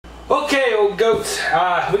Okay, old goats,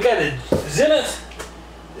 we got a Zinus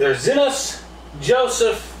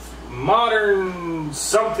Joesph Modern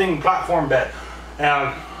something platform bed.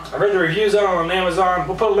 I read the reviews on Amazon.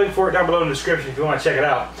 We'll put a link for it down below in the description if you want to check it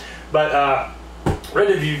out. But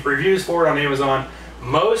read the reviews for it on Amazon.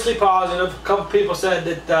 Mostly positive. A couple people said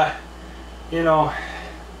that you know,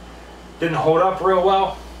 didn't hold up real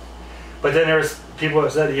well. But then there was people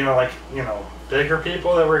that said, bigger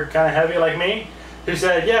people that were kind of heavy like me, who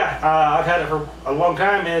said, yeah, I've had it for a long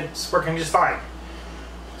time and it's working just fine.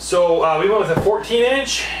 So we went with a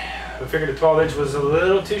 14-inch. We figured the 12-inch was a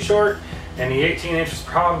little too short, and the 18-inch was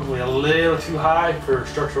probably a little too high for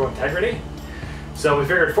structural integrity. So we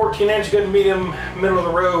figured 14-inch, good medium, middle of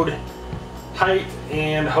the road height,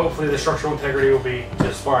 and hopefully the structural integrity will be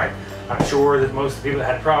just fine. I'm sure that most of the people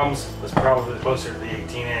that had problems was probably closer to the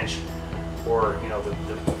 18-inch, or the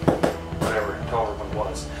whatever taller one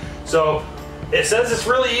was. So it says it's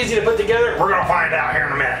really easy to put together. We're gonna find out here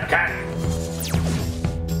in a minute, okay?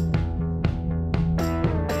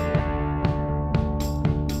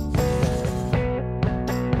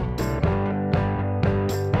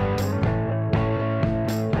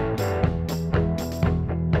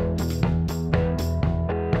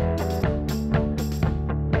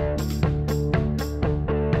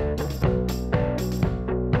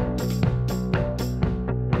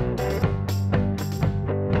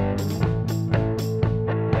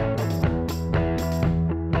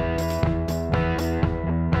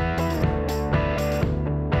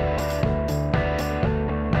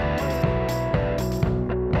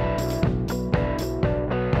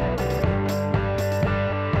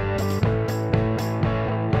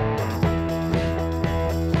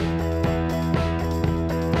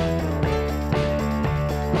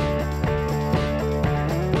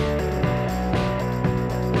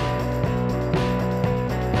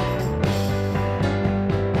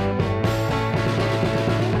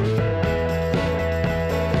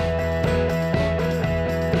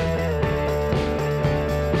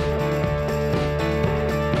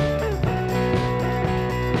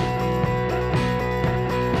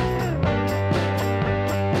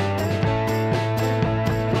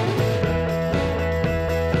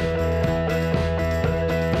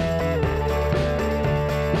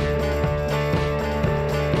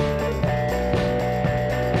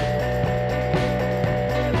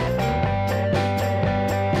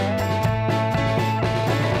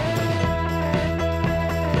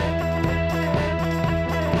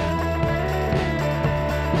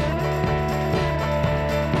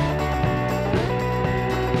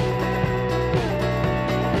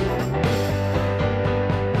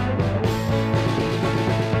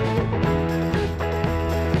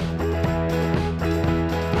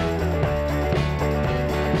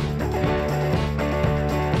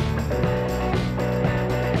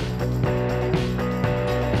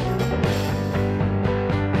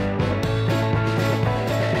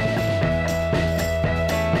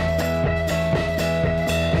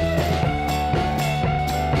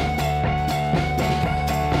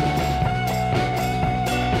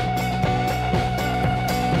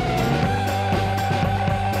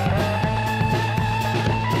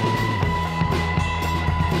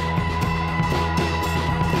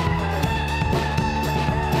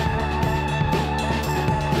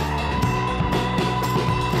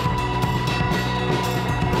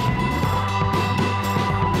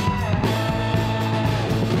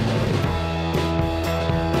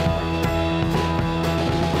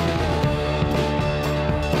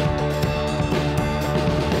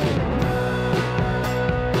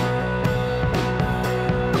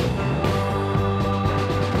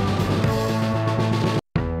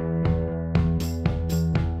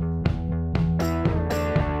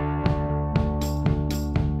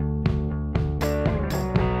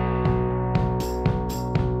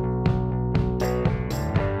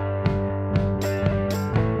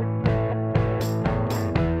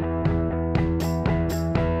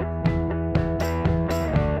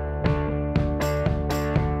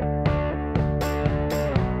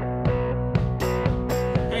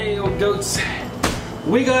 Goats,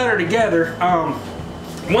 we got her together.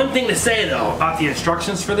 One thing to say though about the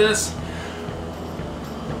instructions for this,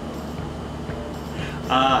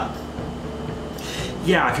 yeah,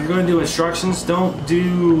 if you're going to do instructions, don't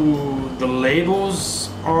do the labels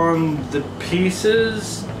on the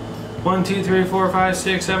pieces 1, 2, 3, 4, 5,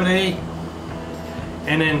 6, 7, 8,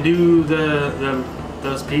 and then do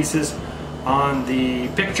those pieces on the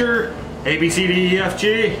picture A, B, C, D, E, F,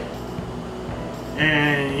 G.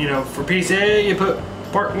 And for piece A you put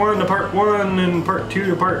part 1 to part 1 and part 2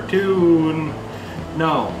 to part 2, and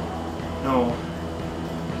no,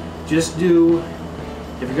 just do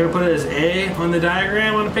If you're gonna put it as A on the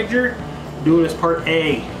diagram on the picture, do it as part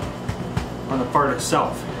A on the part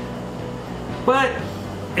itself. But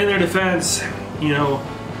in their defense, you know,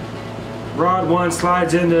 rod 1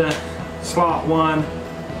 slides into slot 1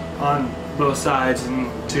 on both sides,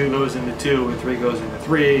 and 2 goes into 2, and 3 goes into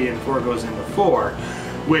 3, and 4 goes into 4,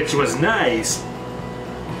 which was nice,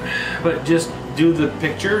 but just do the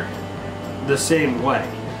picture the same way.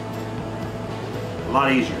 A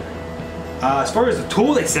lot easier. As far as the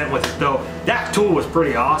tool they sent with it though, that tool was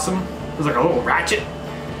pretty awesome. It was like a little ratchet.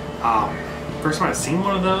 First time I've seen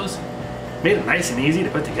one of those. Made it nice and easy to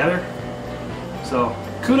put together. So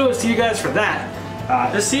kudos to you guys for that.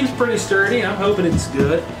 This seems pretty sturdy. I'm hoping it's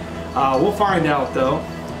good. We'll find out though.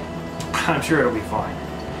 I'm sure it'll be fine.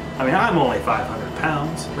 I mean, I'm only 500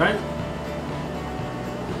 pounds, right?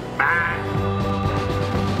 Bye.